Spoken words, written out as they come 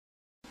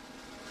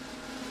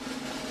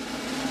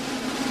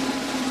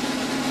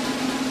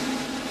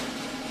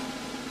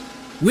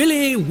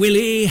Willy,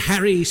 Willy,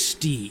 Harry,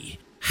 Stee.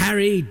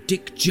 Harry,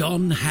 Dick,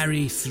 John,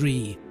 Harry,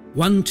 3.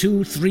 1,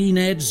 2, 3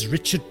 Neds,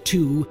 Richard,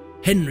 2.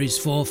 Henry's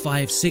 4,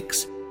 5,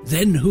 6.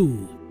 Then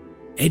who?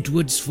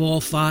 Edward's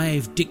 4,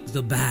 5, Dick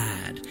the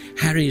Bad.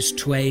 Harry's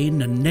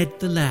Twain and Ned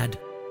the Lad.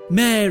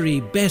 Mary,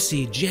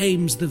 Bessie,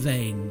 James the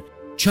Vain.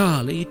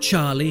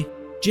 Charlie,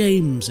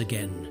 James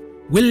again.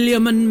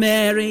 William and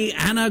Mary,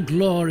 Anna,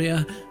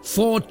 Gloria.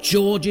 4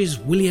 Georges,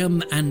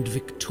 William and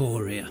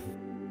Victoria.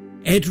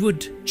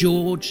 Edward,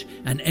 George,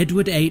 and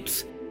Edward VIII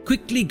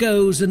quickly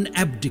goes and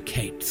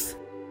abdicates.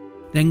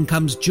 Then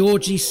comes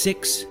Georgie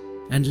 6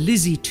 and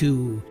Lizzie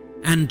 2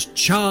 and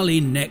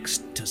Charlie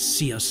next to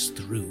see us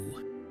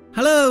through.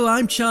 Hello,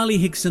 I'm Charlie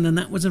Higson, and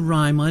that was a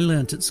rhyme I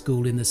learnt at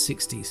school in the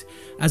 60s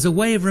as a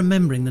way of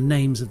remembering the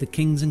names of the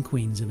kings and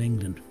queens of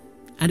England.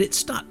 And it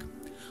stuck.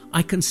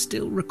 I can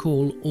still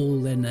recall all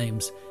their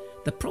names.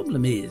 The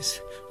problem is,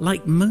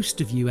 like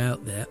most of you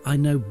out there, I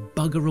know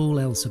bugger all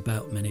else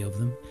about many of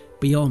them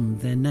beyond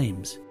their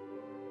names.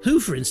 Who,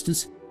 for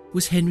instance,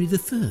 was Henry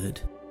III,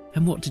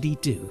 and what did he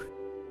do?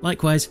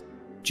 Likewise,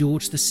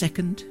 George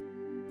II,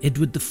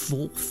 Edward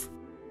IV,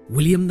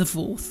 William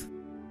IV.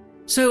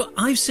 So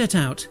I've set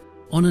out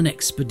on an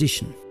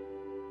expedition.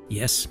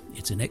 Yes,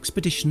 it's an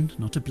expedition,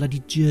 not a bloody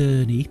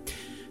journey,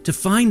 to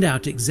find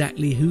out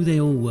exactly who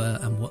they all were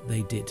and what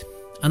they did.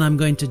 And I'm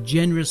going to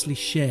generously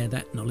share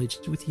that knowledge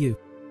with you.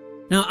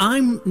 Now,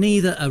 I'm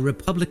neither a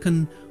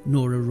Republican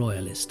nor a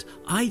Royalist.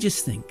 I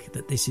just think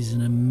that this is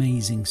an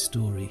amazing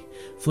story,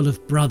 full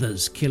of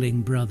brothers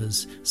killing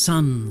brothers,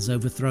 sons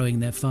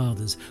overthrowing their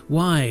fathers,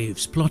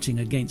 wives plotting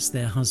against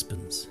their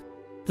husbands.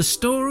 The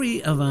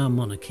story of our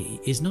monarchy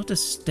is not a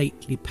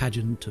stately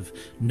pageant of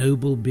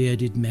noble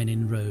bearded men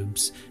in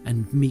robes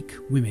and meek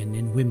women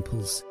in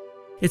wimples.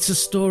 It's a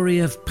story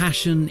of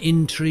passion,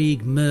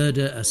 intrigue,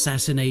 murder,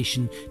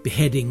 assassination,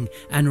 beheading,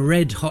 and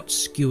red-hot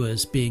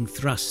skewers being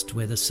thrust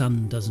where the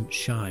sun doesn't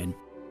shine.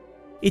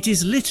 It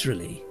is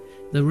literally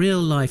the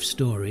real-life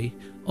story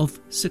of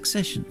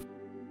succession.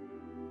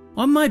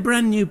 On my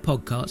brand new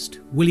podcast,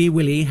 Willy,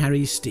 Willy,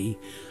 Harry, Stee,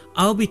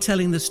 I'll be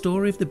telling the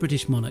story of the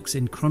British monarchs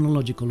in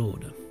chronological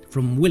order,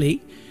 from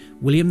Willy,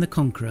 William the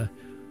Conqueror,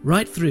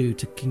 right through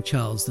to King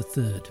Charles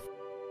III.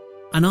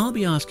 And I'll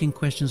be asking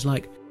questions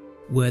like,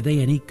 were they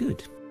any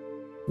good?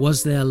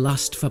 Was their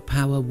lust for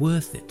power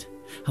worth it?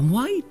 And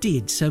why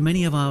did so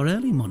many of our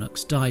early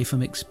monarchs die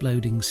from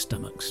exploding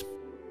stomachs?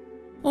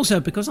 Also,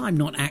 because I'm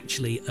not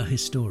actually a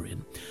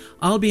historian,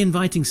 I'll be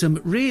inviting some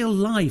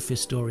real-life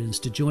historians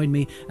to join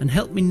me and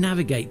help me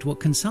navigate what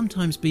can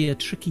sometimes be a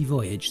tricky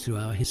voyage through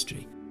our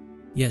history.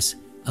 Yes,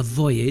 a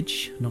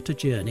voyage, not a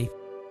journey.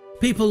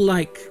 People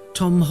like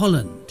Tom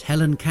Holland,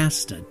 Helen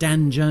Castor,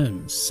 Dan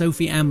Jones,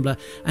 Sophie Ambler,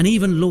 and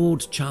even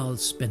Lord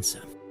Charles Spencer.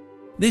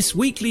 This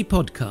weekly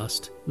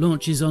podcast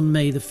launches on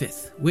May the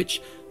 5th,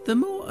 which, the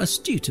more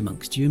astute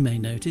amongst you may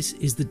notice,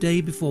 is the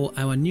day before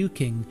our new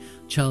king,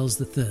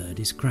 Charles III,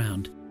 is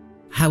crowned.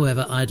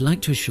 However, I'd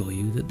like to assure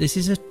you that this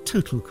is a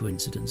total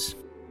coincidence.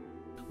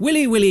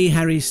 Willy, Willy,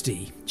 Harry,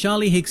 Stee,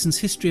 Charlie Higson's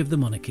History of the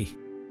Monarchy.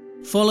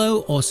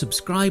 Follow or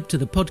subscribe to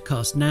the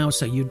podcast now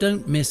so you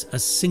don't miss a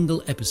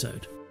single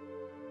episode.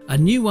 A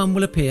new one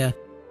will appear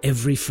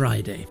every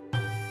Friday.